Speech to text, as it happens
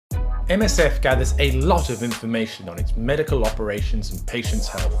MSF gathers a lot of information on its medical operations and patients'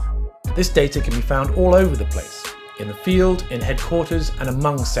 health. This data can be found all over the place, in the field, in headquarters, and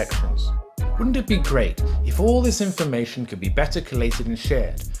among sections. Wouldn't it be great if all this information could be better collated and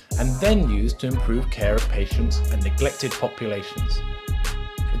shared, and then used to improve care of patients and neglected populations?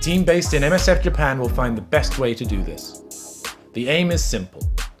 A team based in MSF Japan will find the best way to do this. The aim is simple.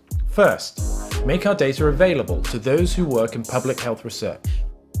 First, make our data available to those who work in public health research.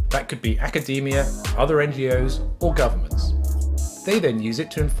 That could be academia, other NGOs, or governments. They then use it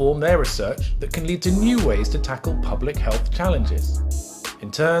to inform their research that can lead to new ways to tackle public health challenges.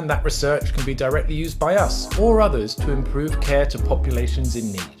 In turn, that research can be directly used by us or others to improve care to populations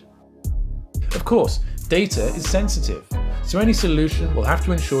in need. Of course, data is sensitive, so any solution will have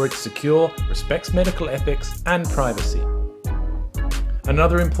to ensure it's secure, respects medical ethics and privacy.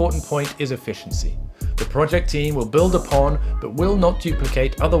 Another important point is efficiency. The project team will build upon, but will not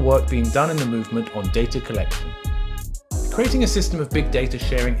duplicate other work being done in the movement on data collection. Creating a system of big data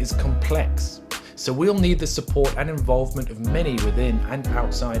sharing is complex, so we'll need the support and involvement of many within and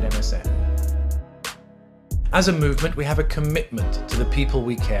outside MSF. As a movement, we have a commitment to the people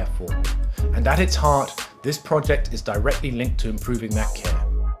we care for, and at its heart, this project is directly linked to improving that care.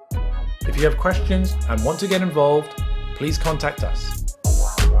 If you have questions and want to get involved, please contact us.